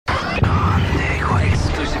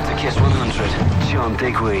Sasha John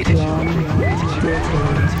Digweed.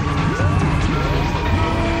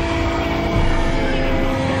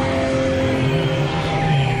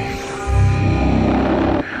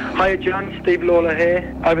 Hiya John, Steve.Lawler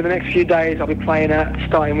here. Over the next few days I'll be playing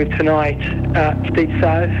starting with tonight at Deep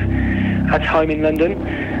South at home in London,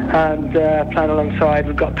 and playing alongside,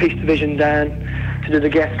 we've got Peace Division down to do the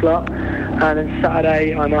guest slot, and then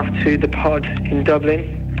Saturday I'm off to the Pod in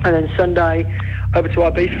Dublin, and then Sunday over to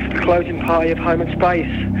Ibiza for the closing party of Home and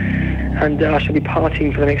Space, and I shall be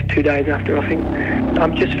partying for the next 2 days after, I think.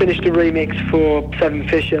 I've just finished a remix for Seven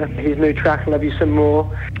Fisher, his new track, Love You Some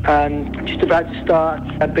More, and just about to start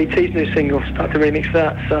BT's new single, start to remix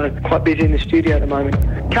that, so quite busy in the studio at the moment.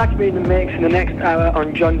 Catch me in the mix in the next hour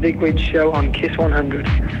on John Digweed's show on Kiss 100,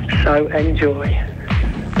 so enjoy.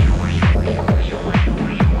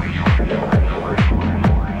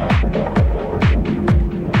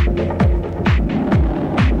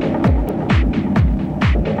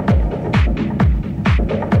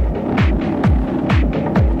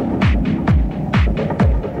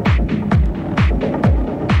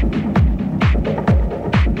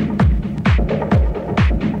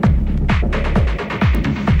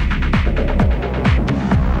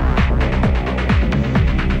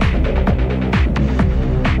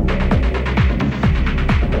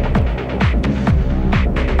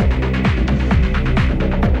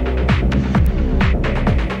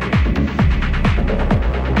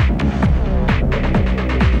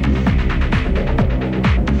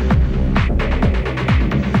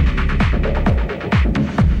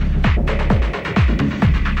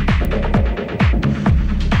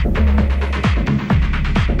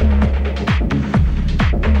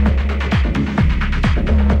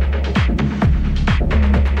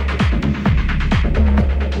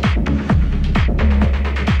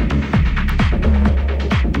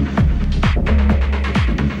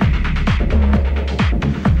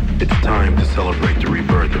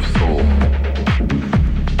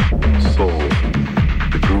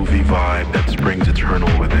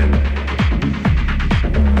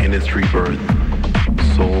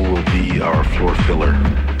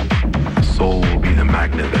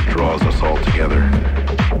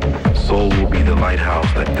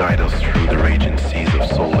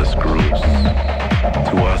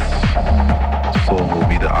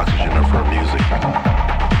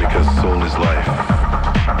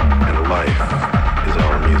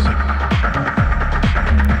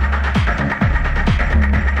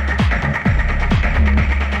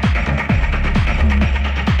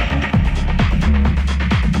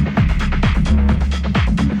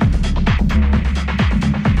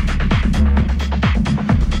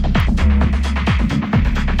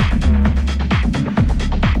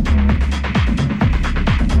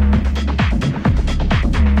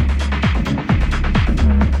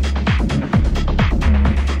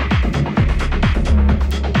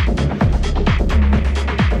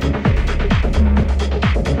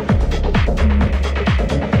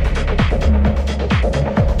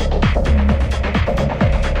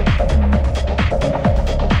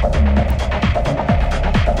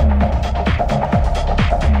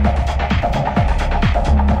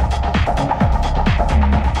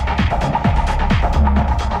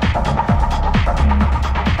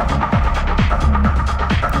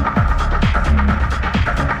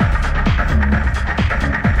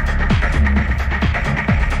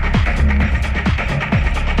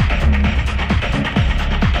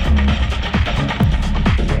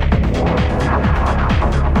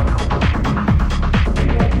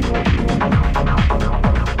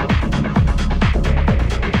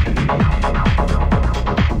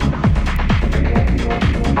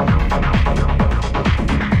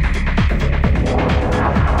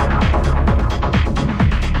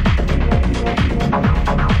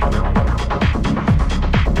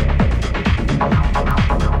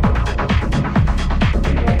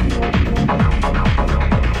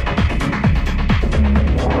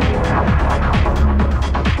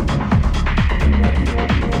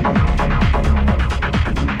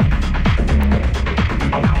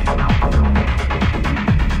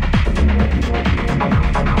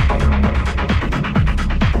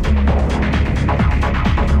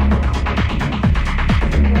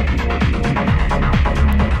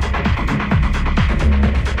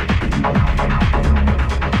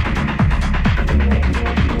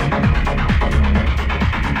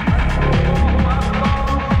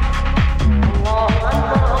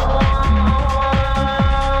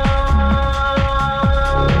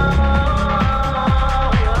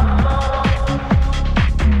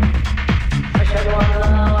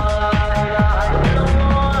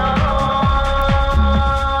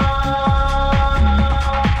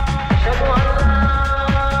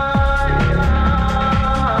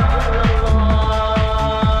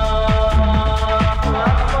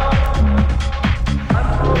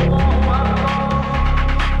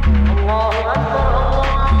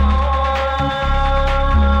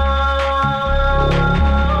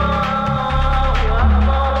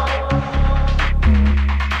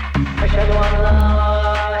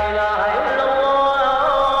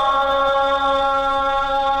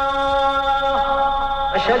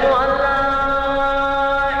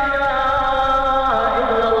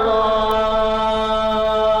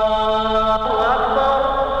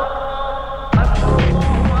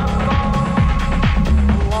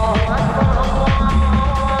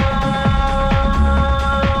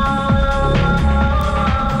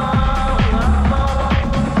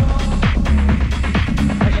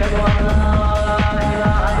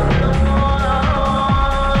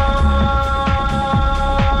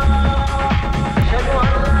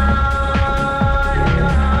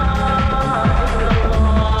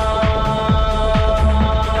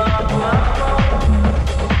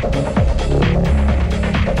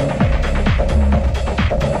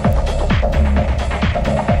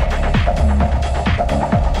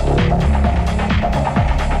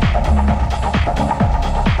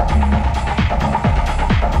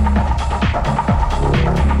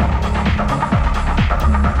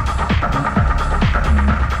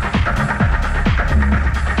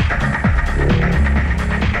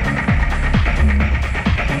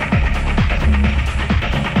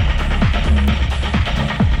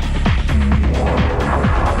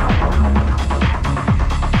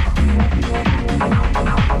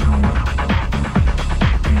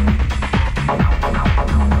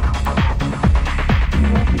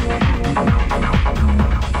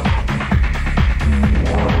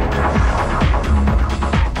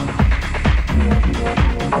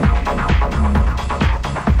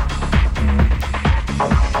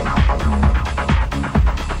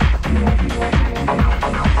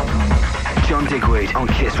 Digweed on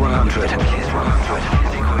Kiss 100. Kiss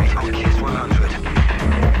 100. Digweed on Kiss 100.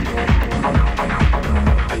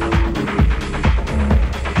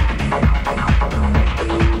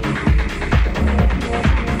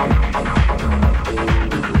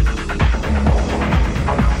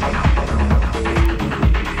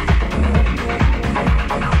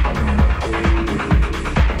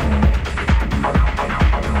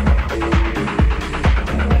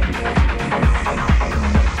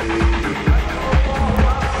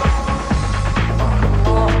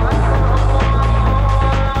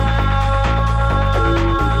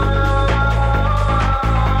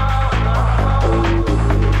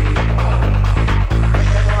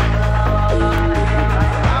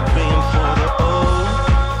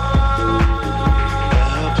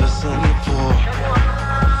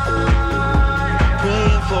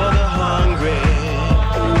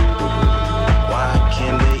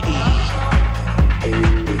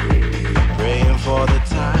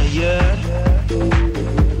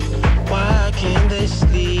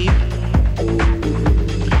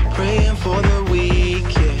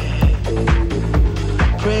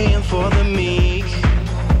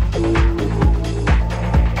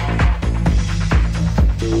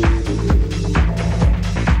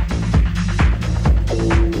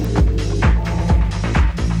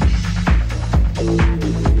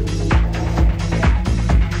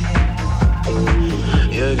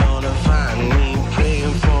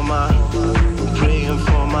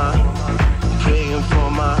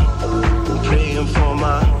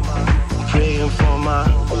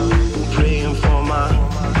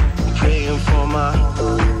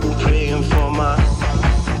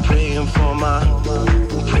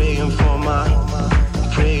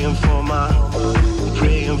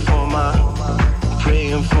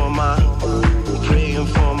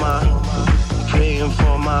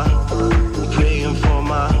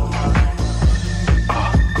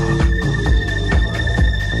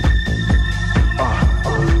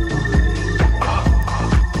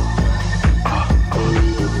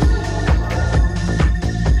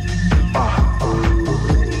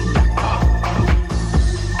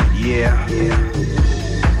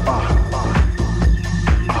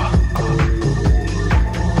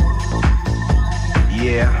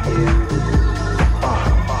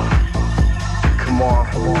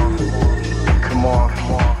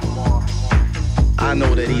 I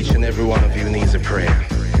know that each and every one of you needs a prayer.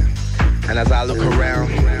 And as I look around,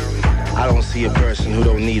 I don't see a person who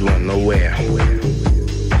don't need one nowhere.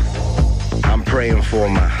 I'm praying for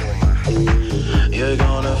my. You're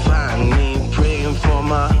gonna find me praying for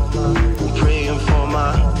my, praying for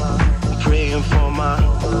my, praying for my,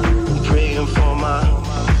 praying for my,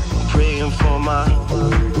 praying for my,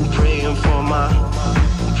 praying for my,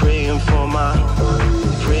 praying for my,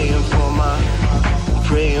 praying for my,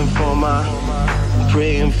 praying for my,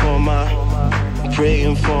 praying for my,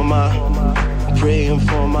 praying for my, praying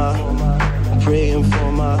for my, praying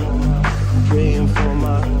for my, praying for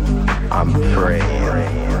my. I'm praying,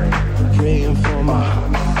 praying for my,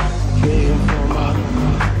 praying for my,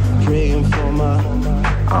 praying for my.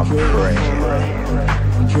 I'm praying,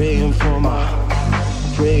 praying for my,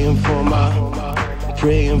 praying for my,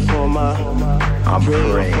 praying for my, I'm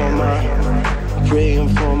praying for my, praying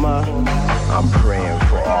for my, I'm praying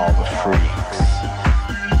for all the freaks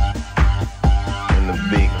in the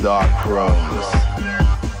big dark rooms.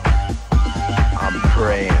 I'm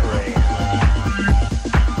praying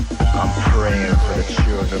for the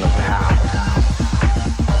children of house,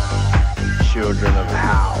 children of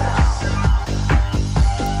house,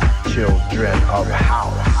 children of house.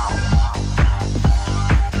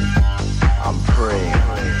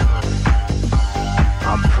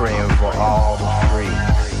 I'm praying for all the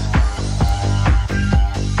freaks.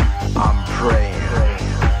 I'm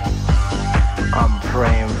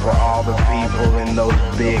praying for all the people in those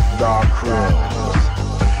big dark rooms.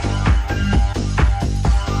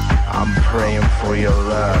 I'm praying for your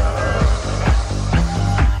love.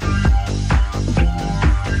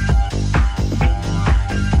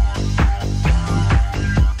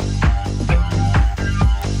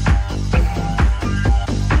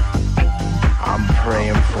 I'm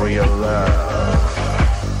praying for your love.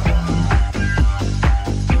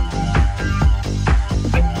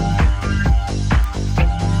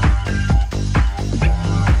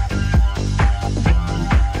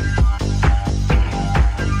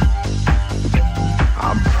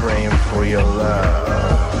 I'm praying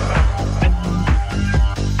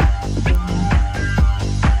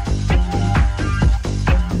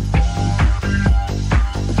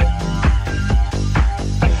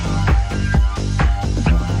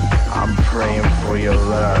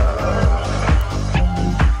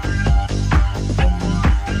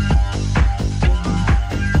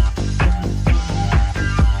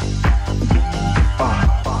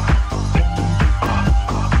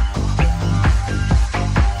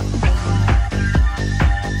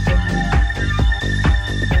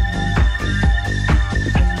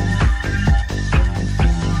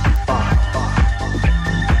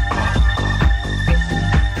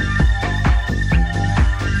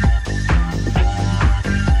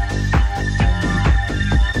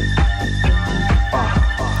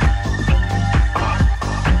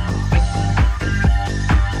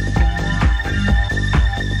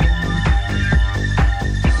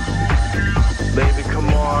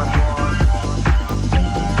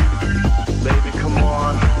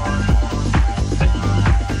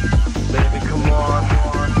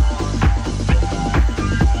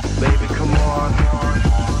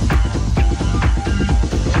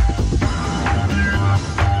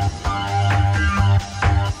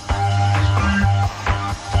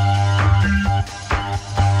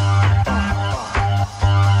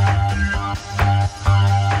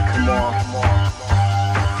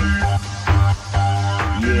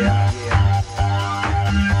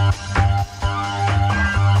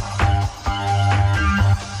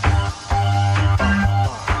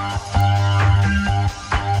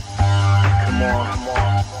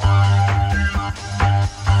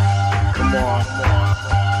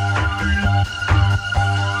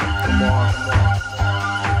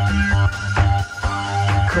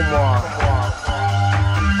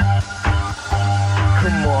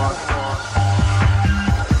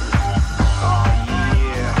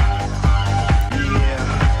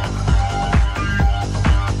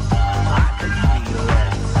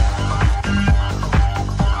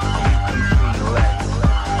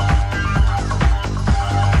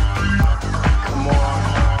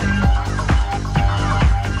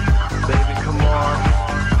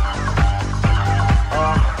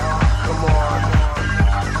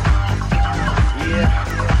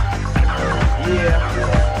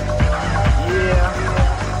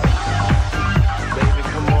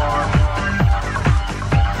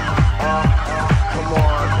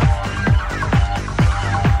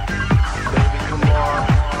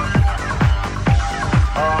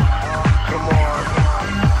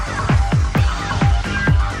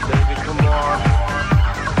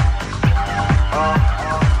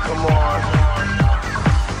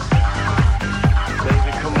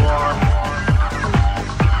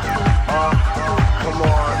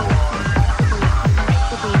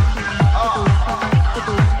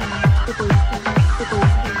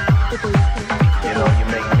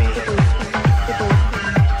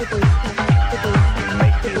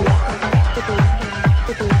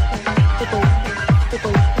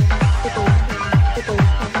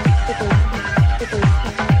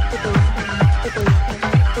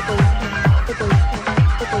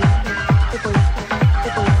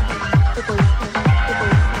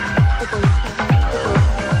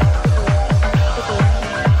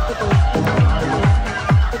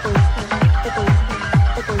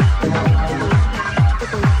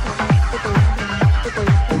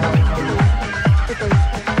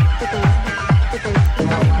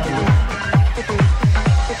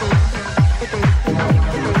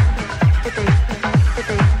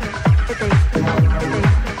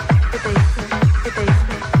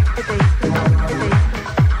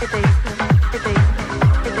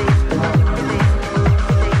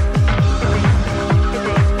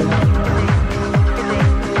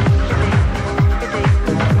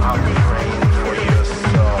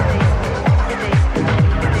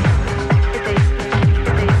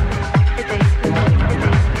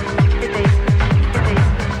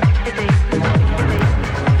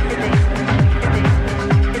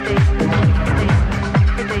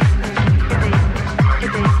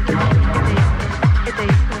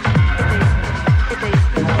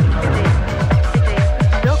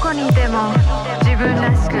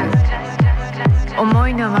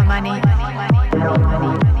のままに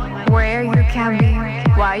Where you can be,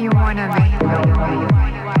 what you wanna be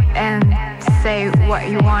And say what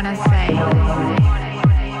you wanna say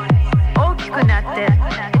大きくなって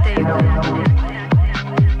っていう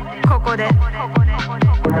ここで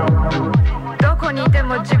どこにいて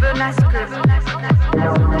も自分らしく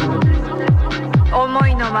思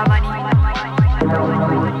いのままに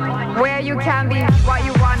Where you can be, what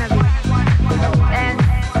you wanna be And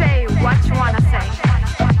say what you wanna say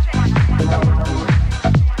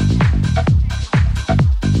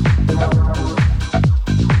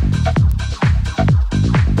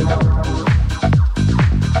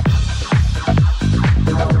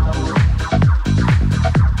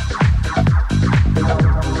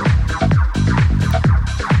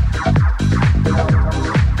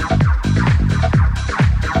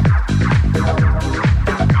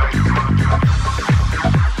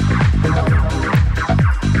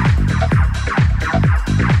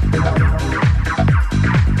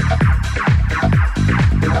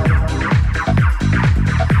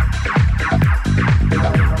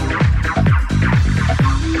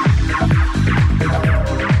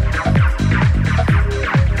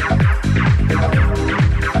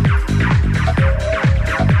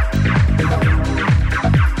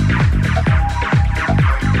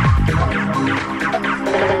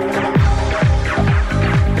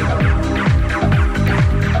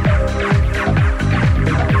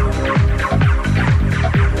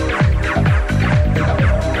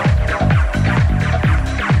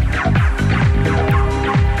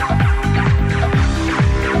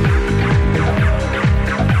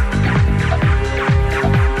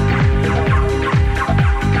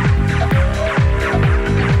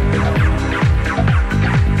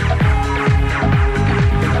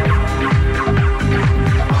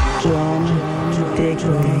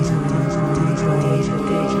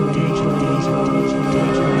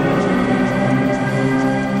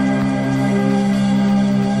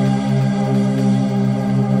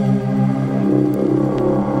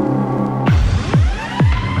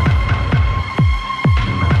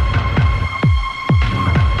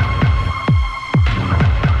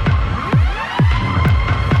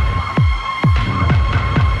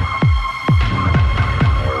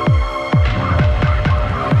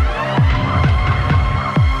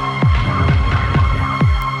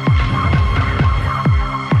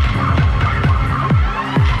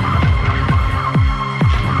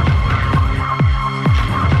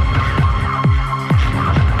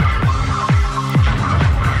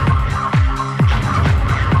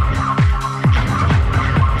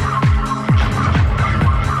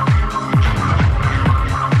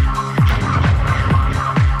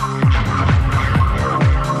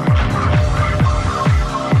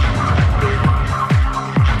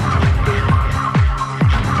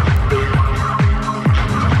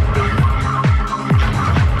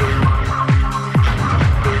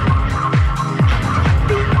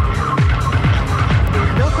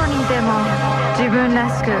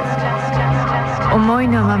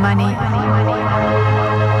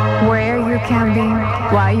Where you can be,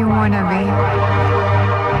 what you wanna be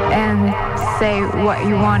And say what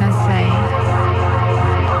you wanna say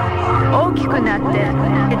大きくなって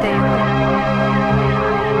っていう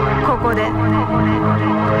ここで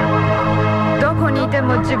どこにいて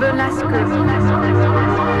も自分らしく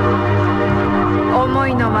思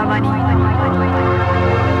いのままに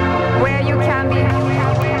Where you can be,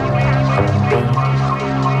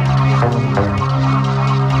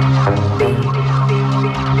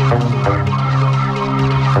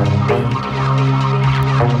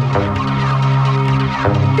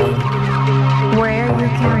 Where you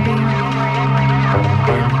can be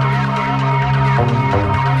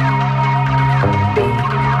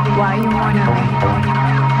Why you wanna be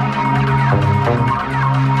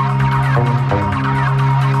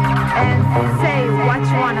And say what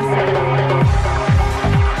you wanna say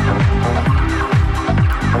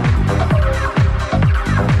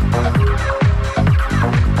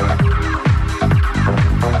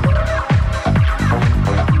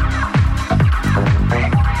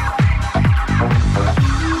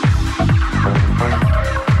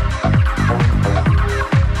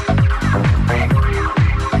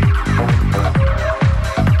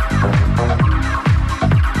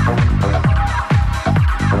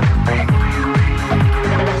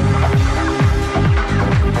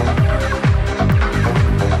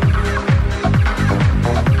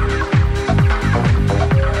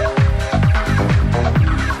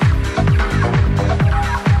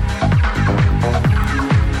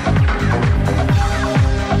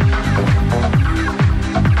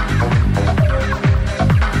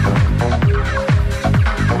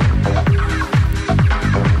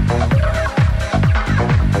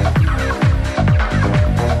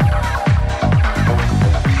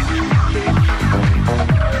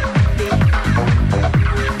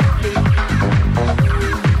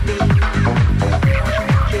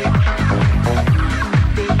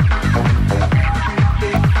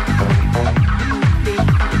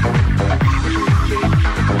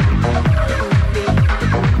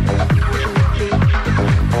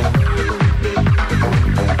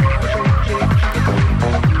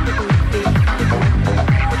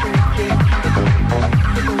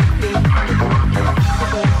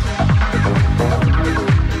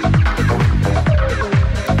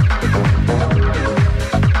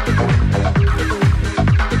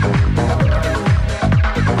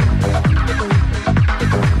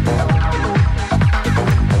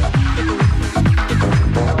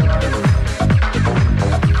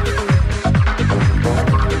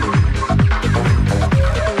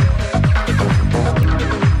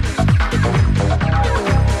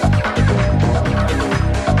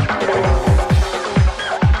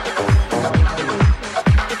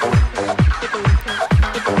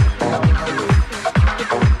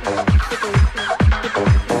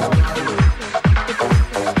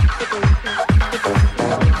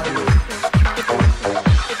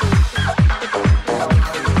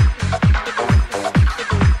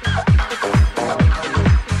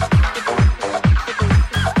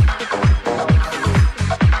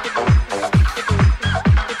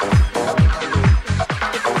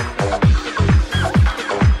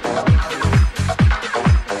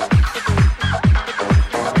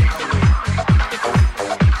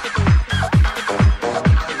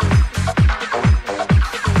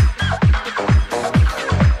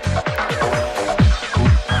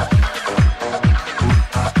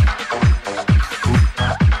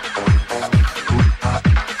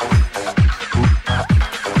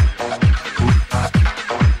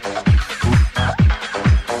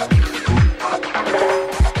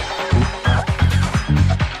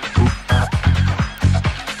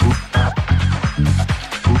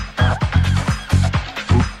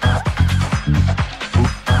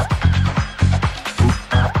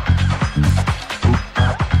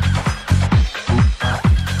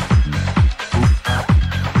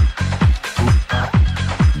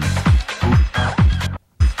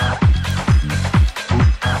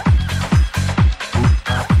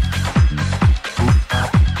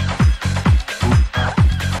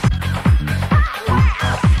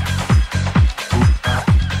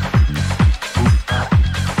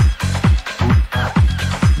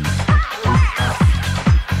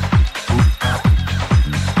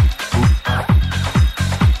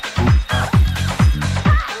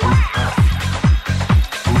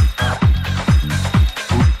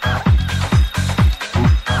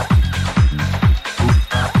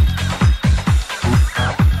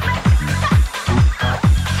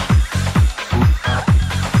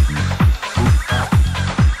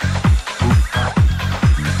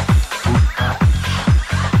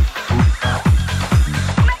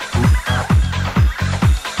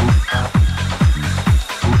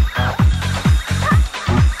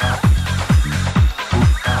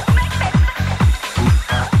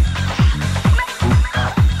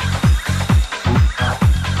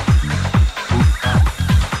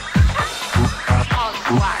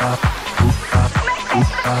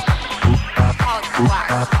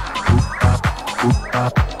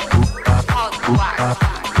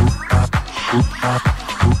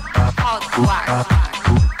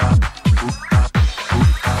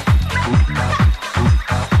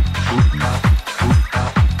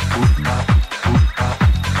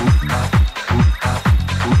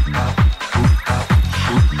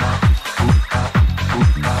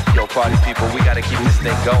Party people, we gotta keep this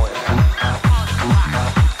thing going.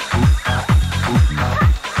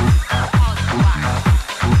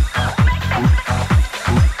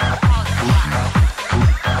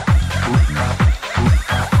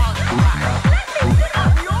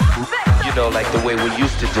 You know, like the way we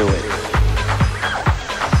used to do it.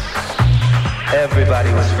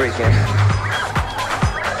 Everybody was freaking.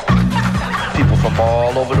 People from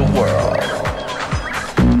all over the world.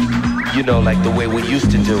 You know, like the way we used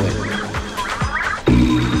to do it.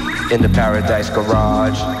 In the Paradise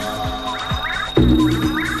Garage.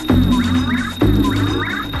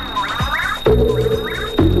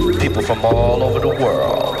 People from all over the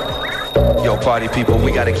world. Yo, party people,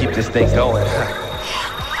 we gotta keep this thing going.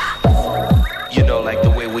 You know, like the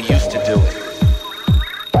way we used to do it.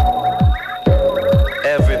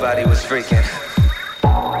 Everybody was freaking.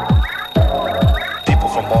 People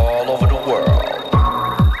from all over the world.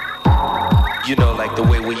 You know, like the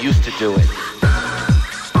way we used to do it.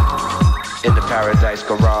 In the Paradise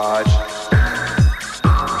Garage.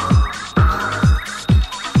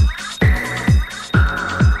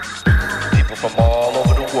 People from all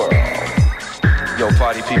over the world. Yo,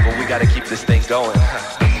 party people, we gotta keep this thing going.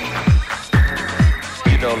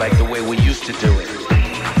 You know, like the way we used to do it.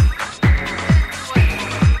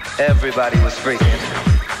 Everybody was freaking.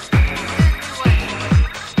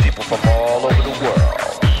 People from all over the world.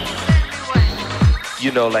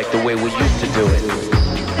 You know, like the way we used to do it.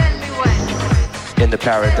 In the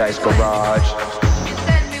Paradise Garage.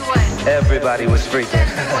 Everybody was freaking.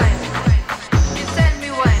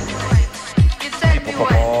 People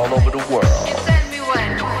from all over the world.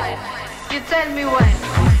 You tell me when.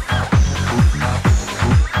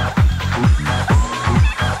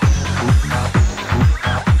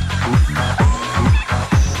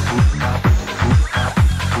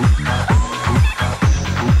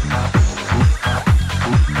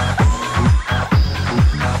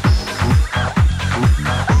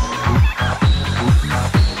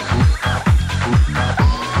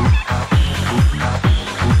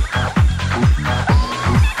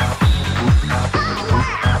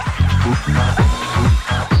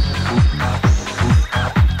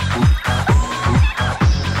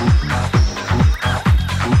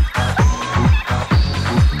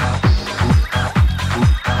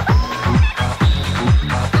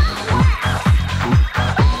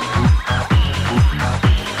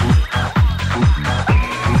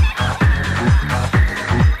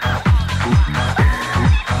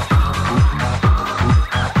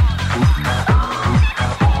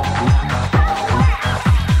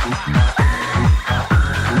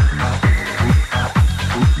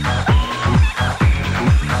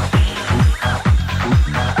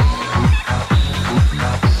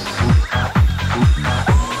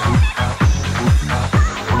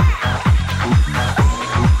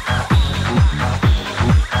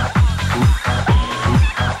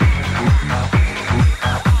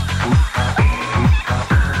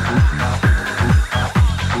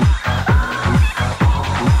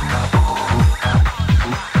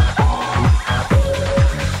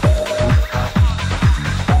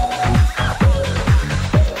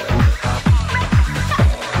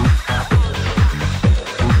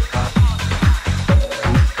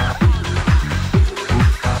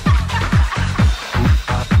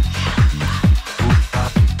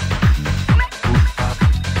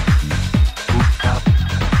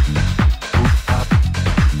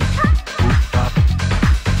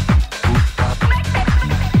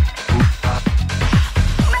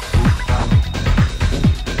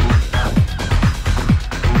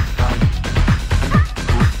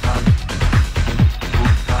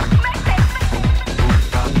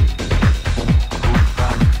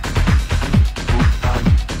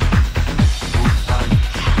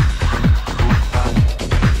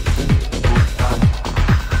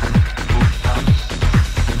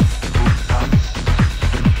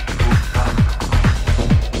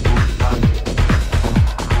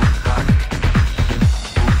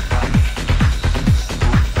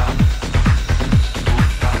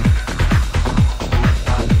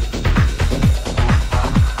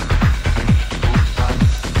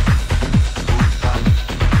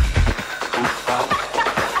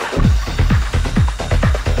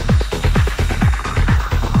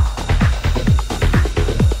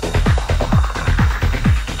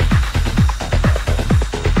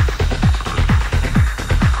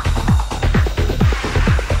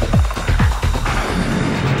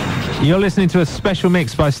 You're listening to a special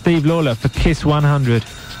mix by Steve.Lawler for Kiss 100.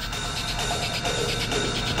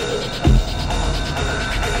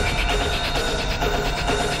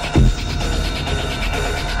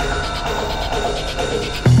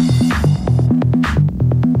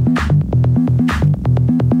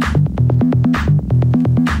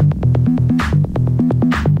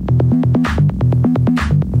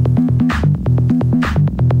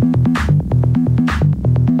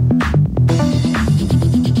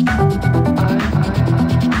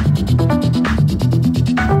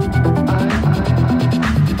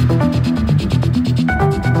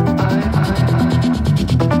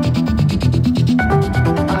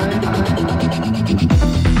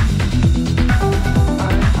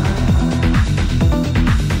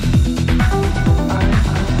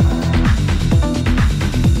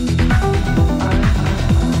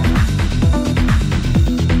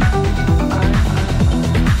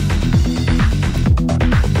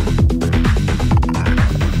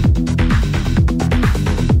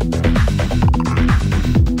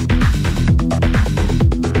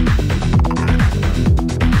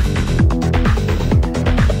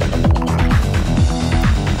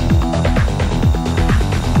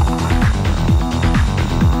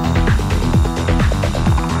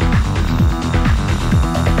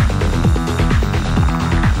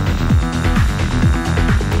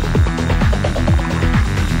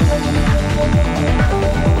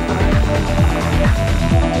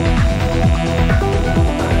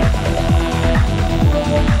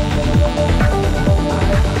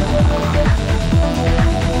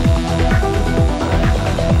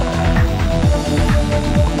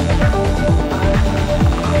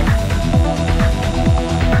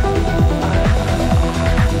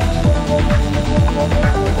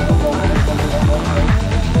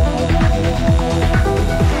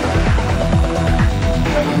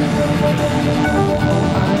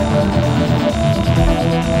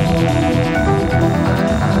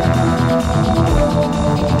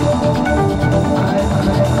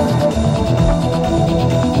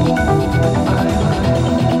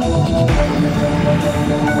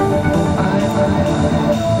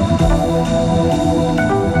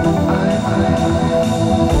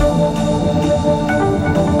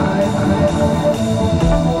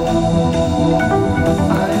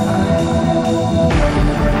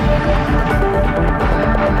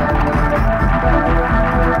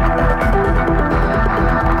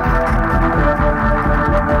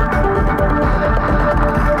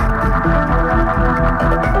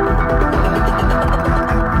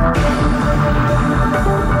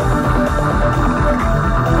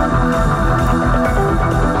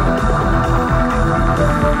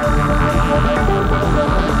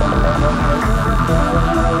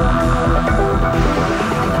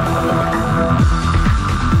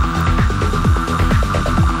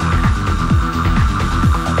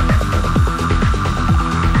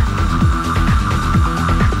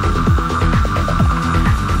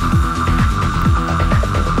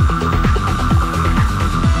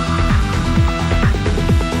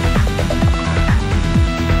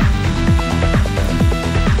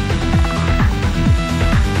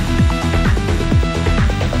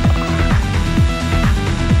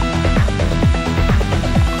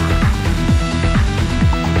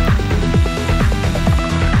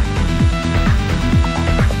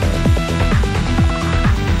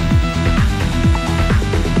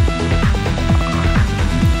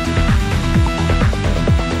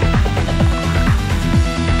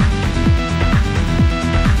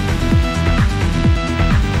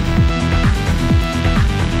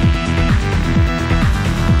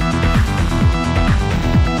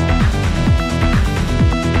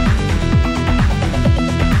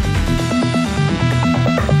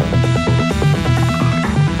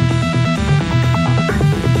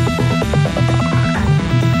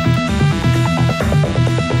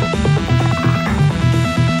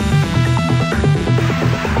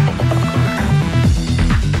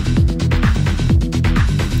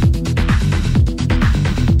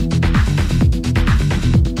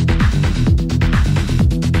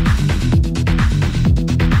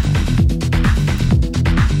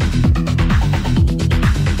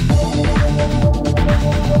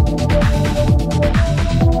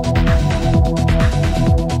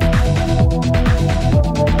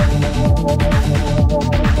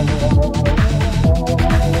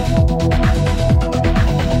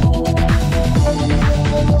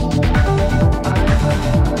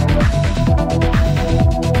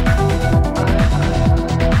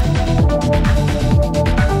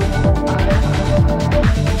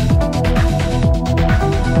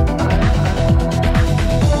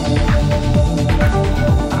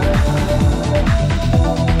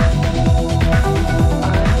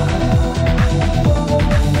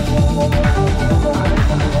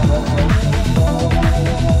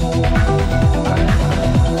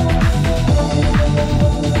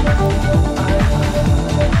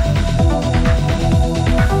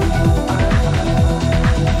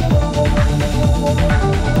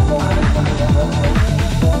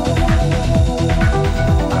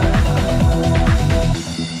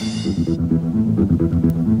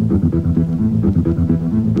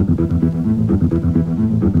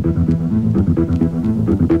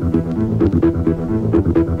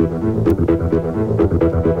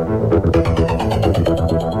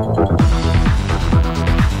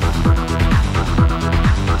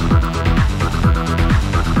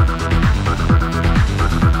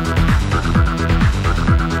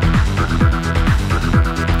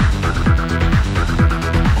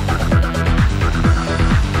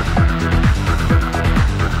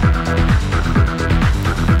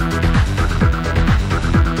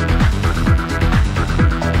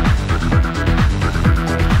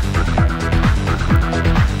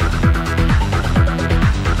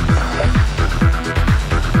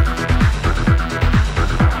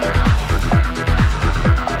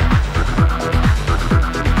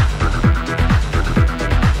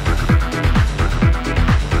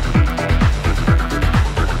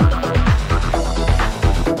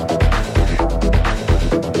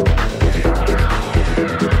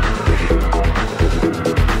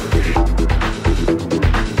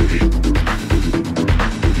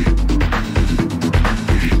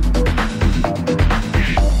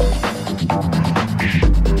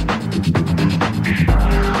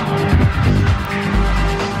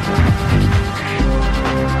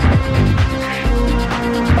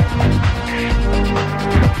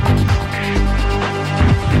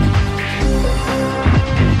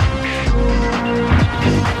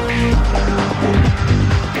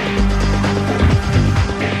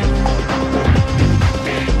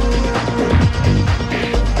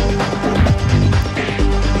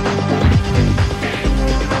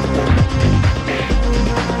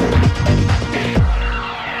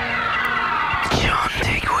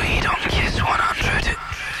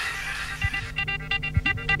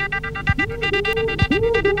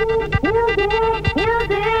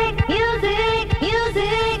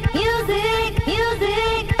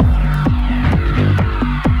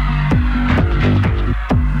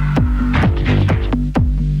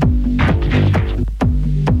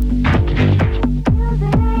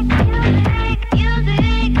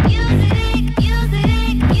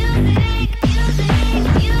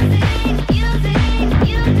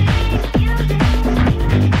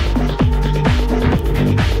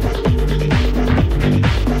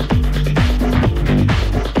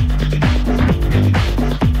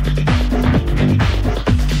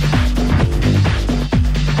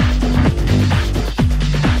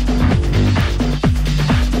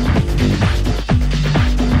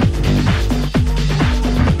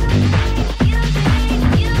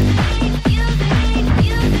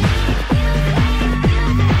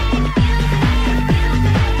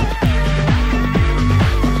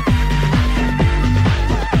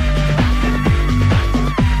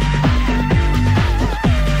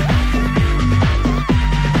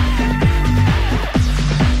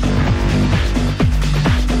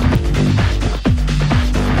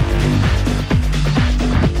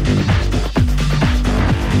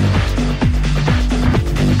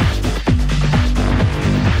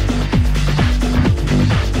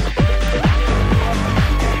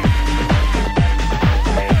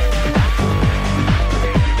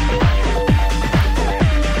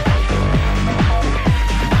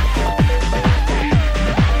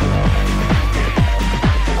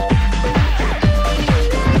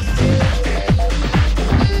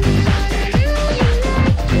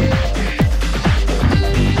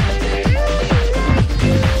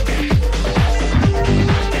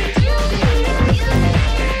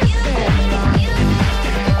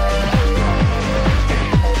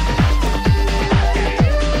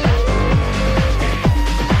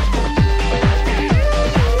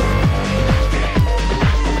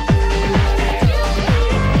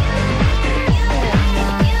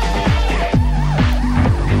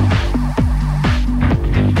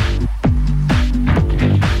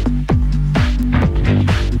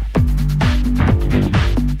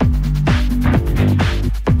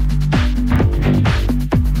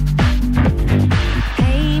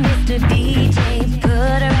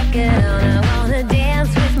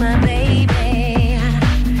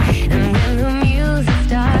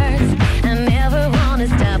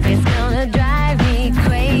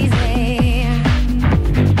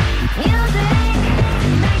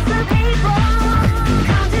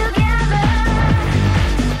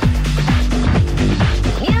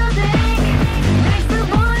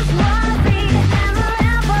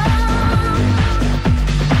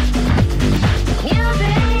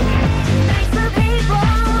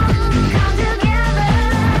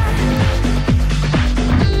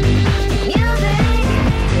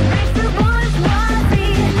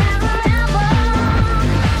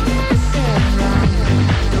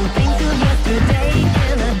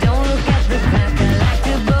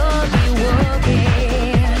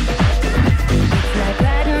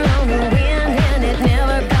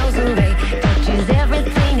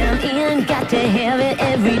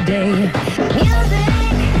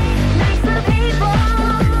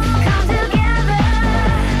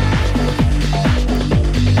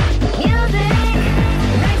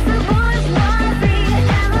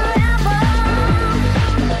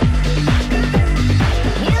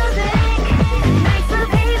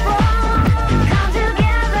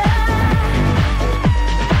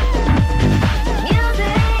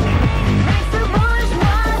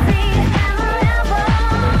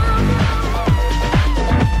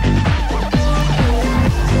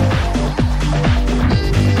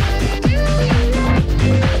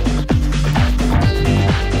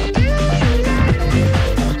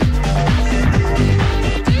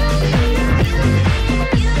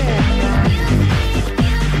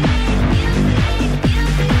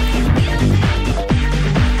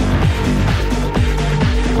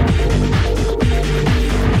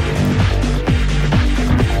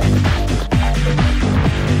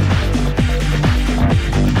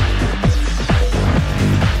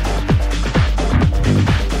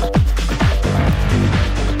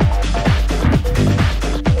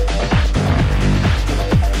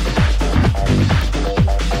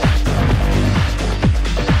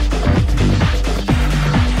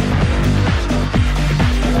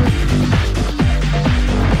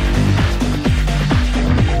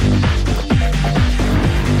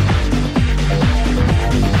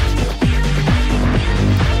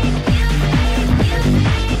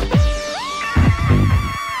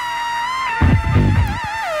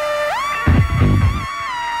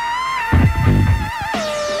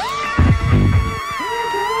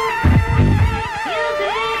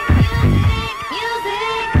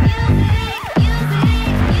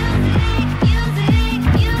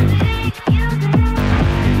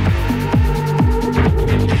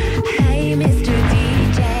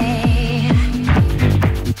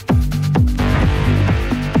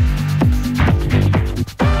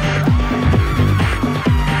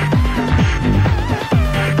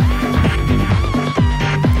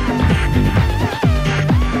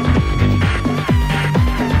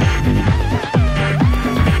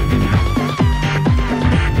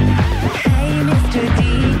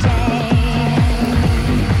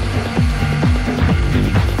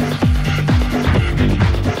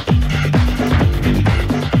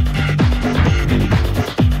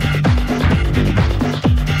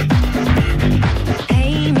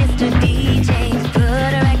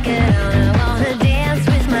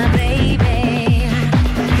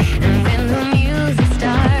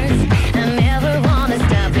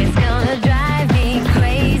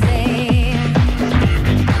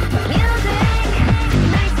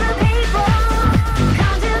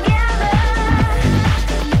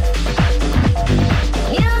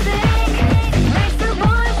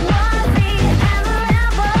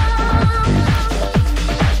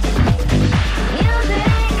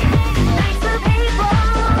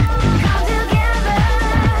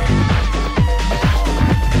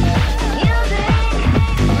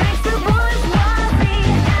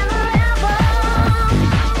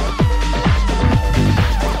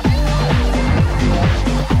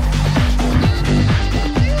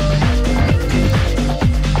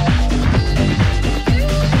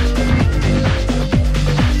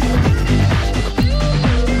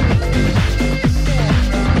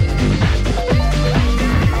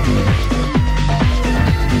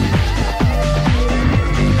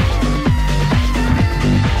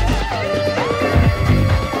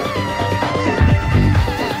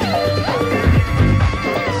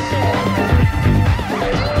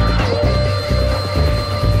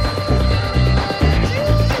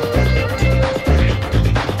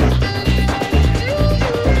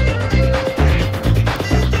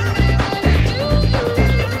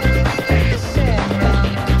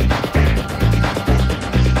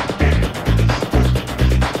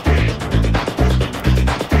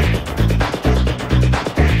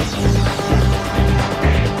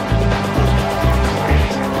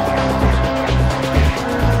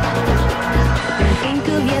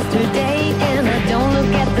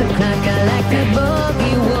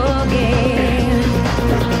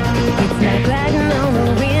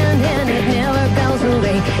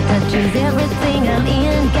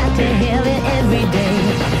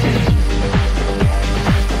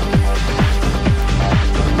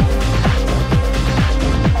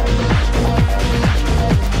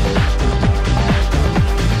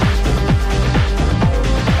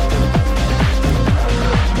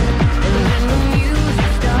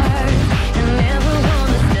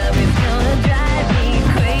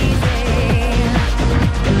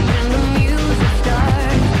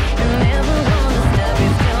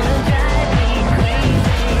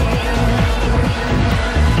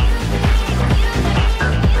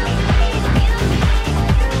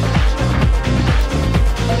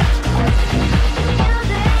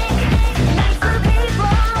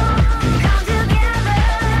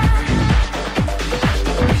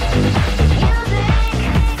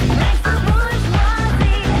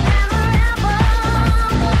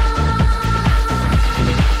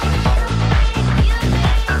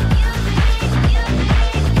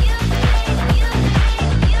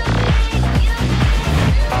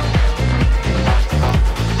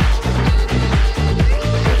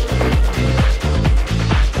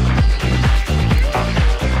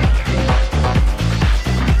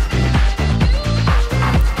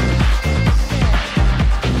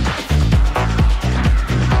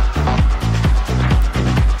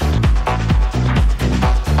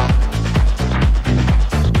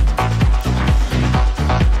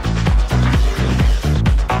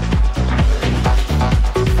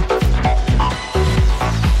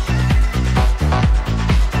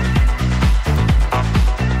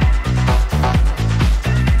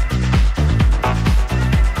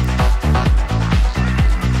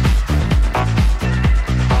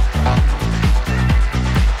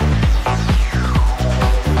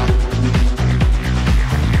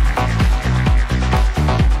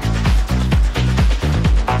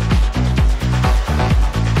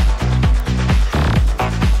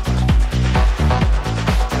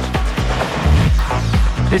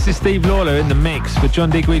 This is Steve.Lawler in the mix for John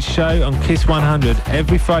Digweed's show on Kiss 100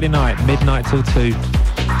 every Friday night, midnight till 2.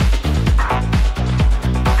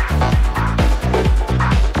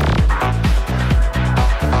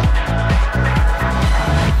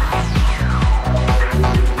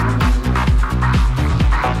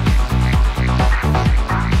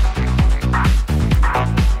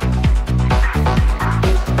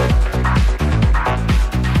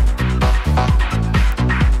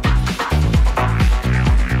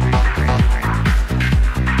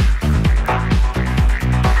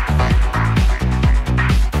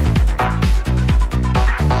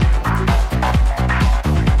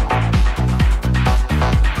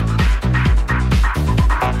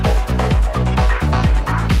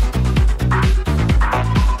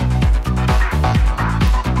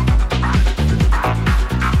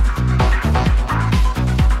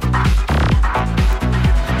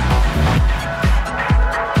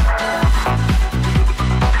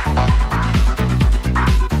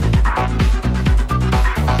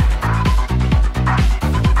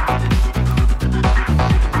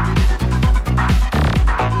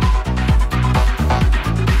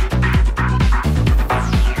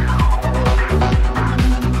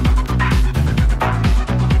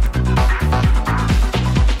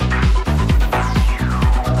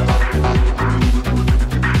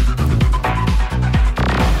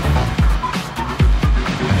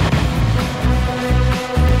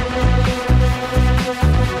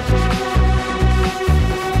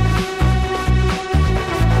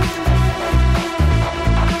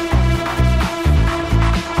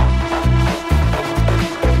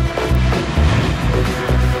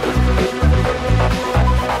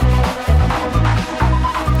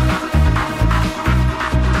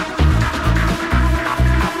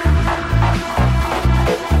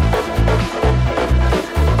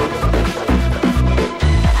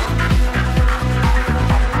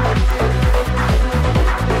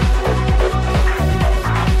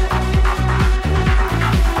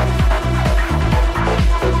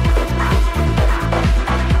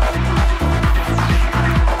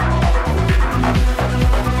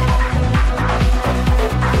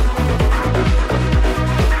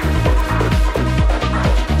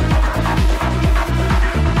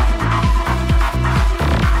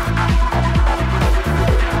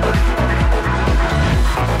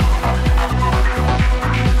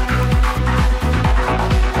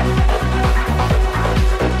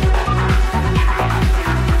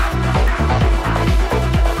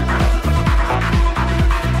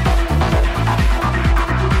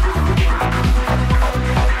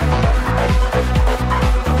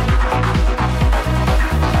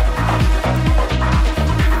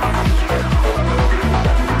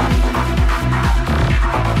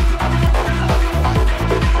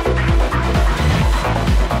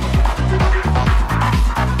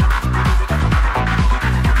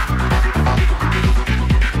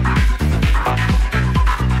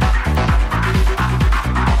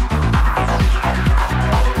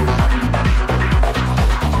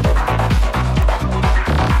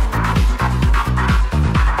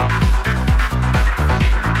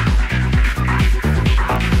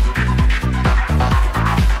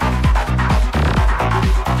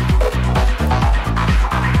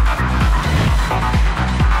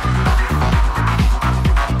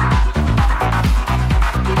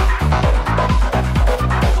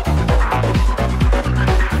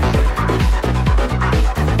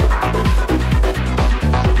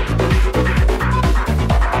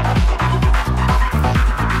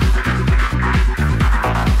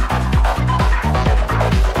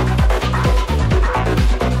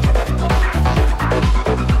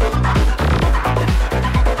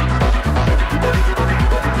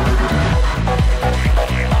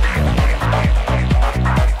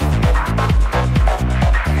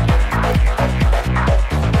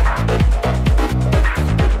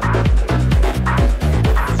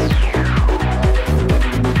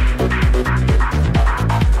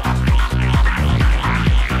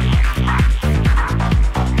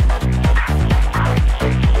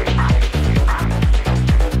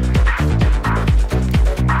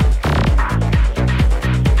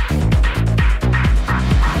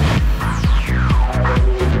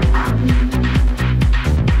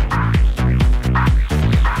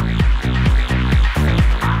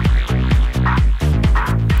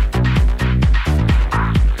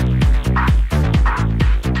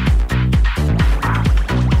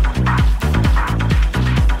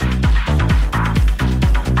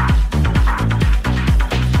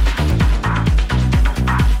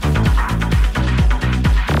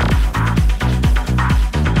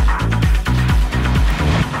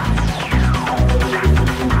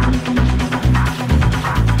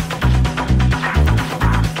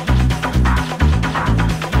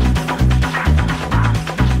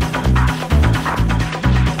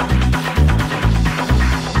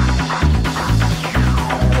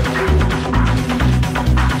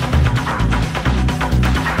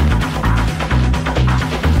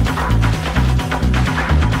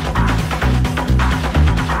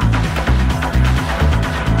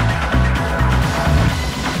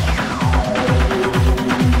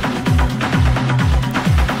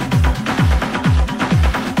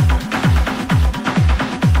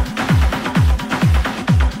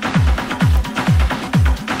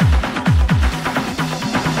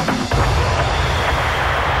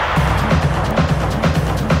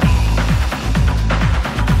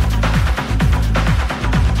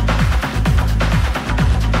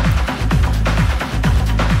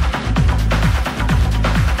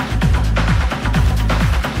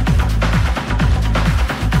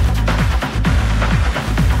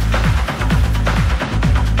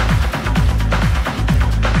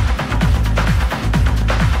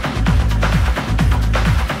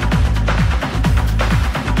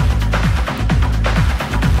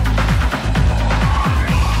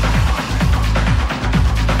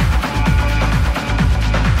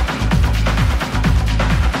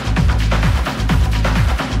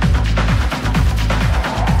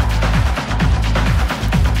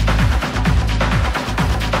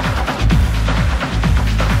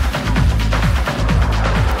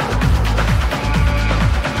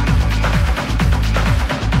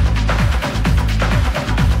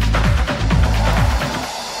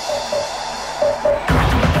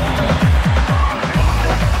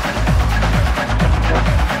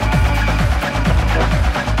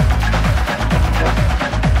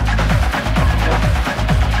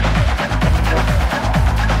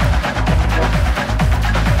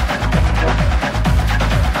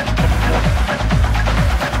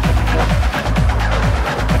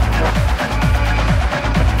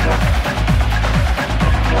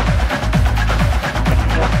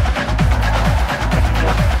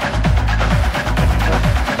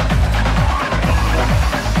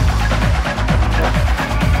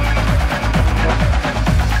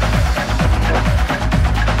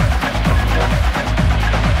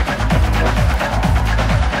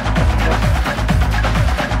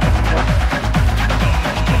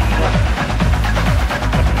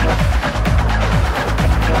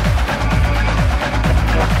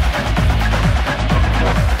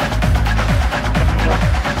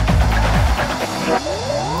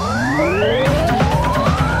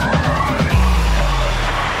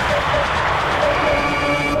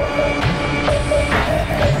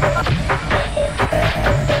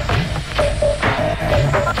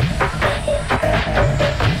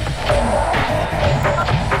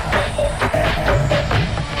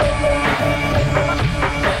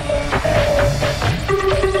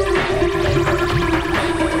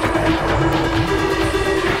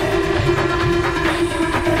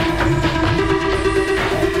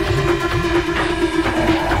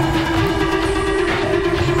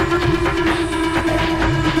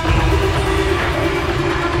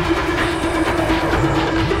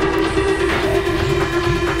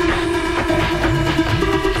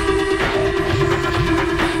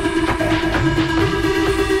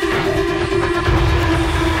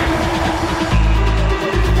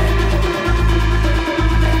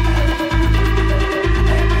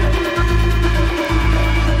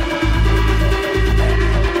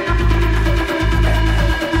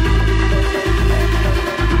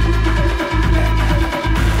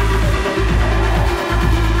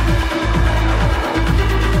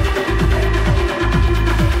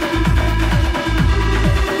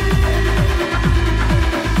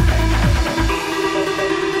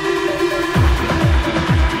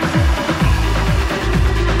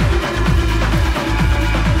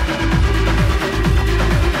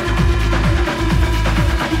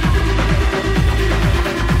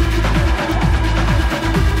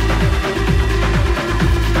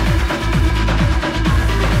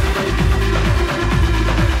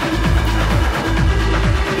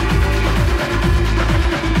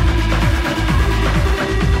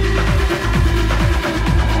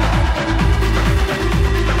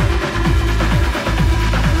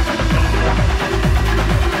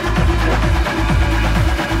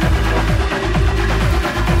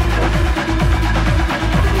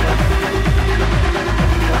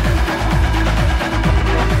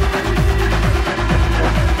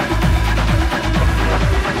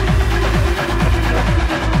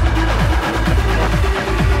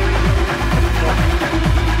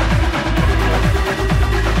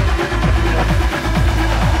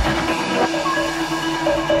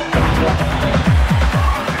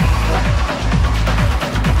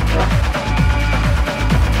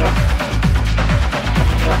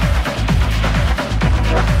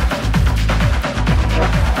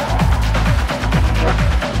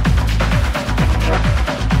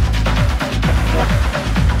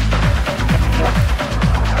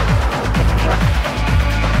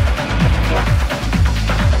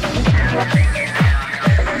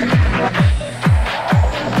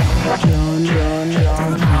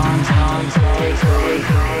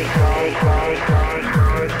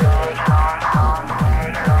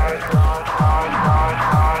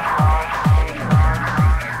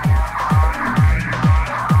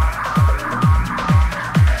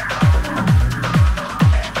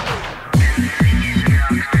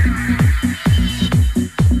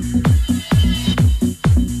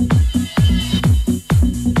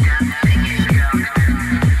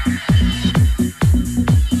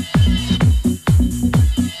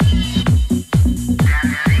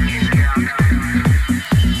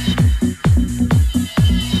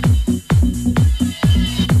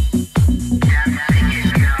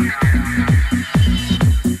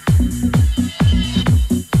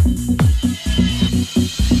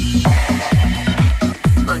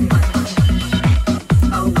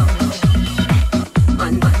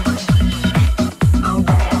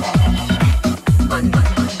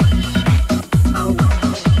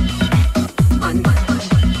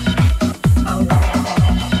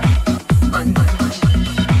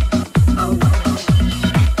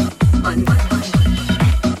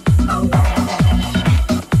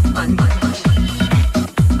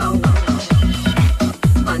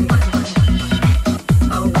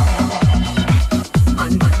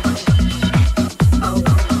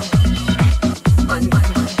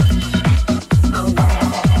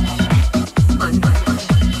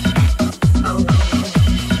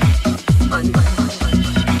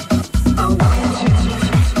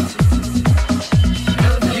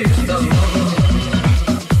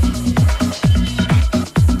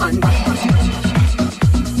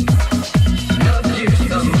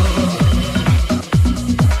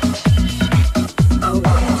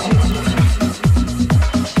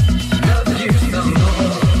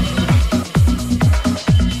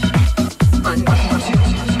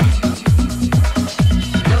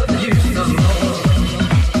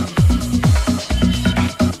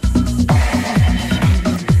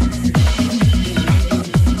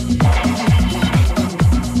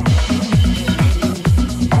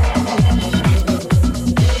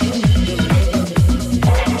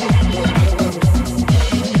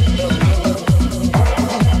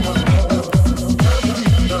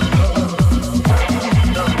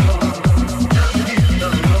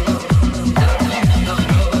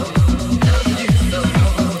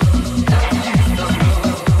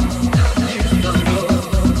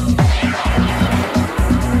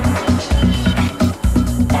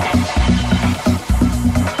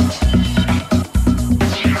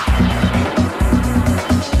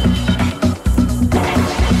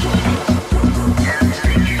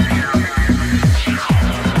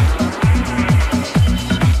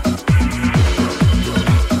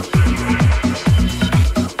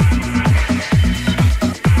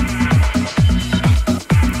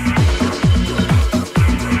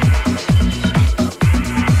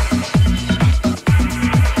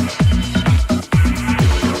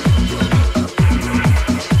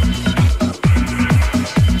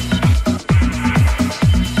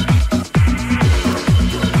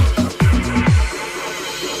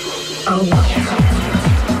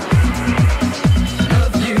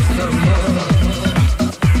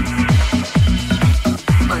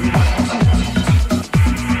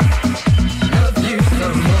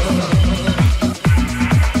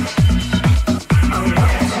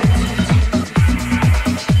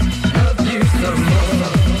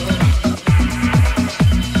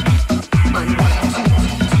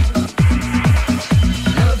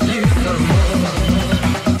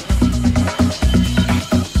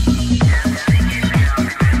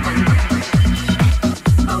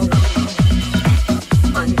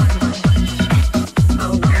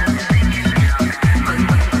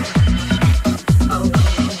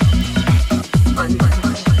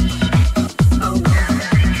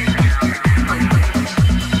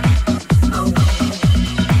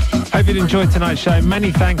 enjoyed tonight's show. Many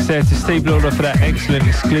thanks there to Steve.Lawler for that excellent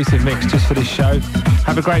exclusive mix just for this show.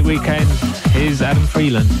 Have a great weekend. Here's Adam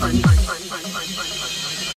Freeland.